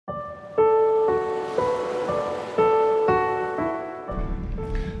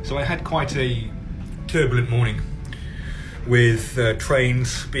So I had quite a turbulent morning with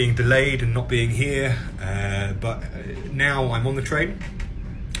trains being delayed and not being here, but now I'm on the train.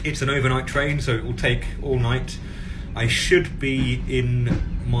 It's an overnight train, so it will take all night. I should be in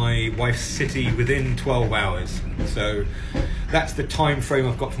my wife's city within 12 hours, so that's the time frame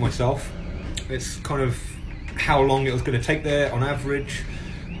I've got for myself. It's kind of how long it was going to take there on average.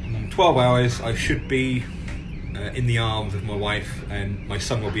 12 hours I should be in the arms of my wife, and my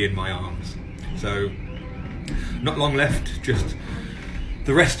son will be in my arms. So not long left, just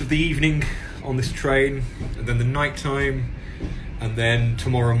the rest of the evening on this train, and then the night time, and then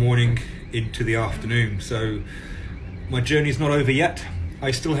tomorrow morning into the afternoon. So my journey's not over yet.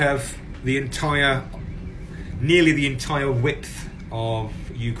 I still have nearly the entire width of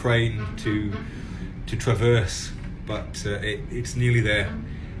Ukraine to traverse, but it's nearly there.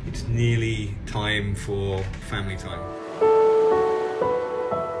 It's nearly time for family time.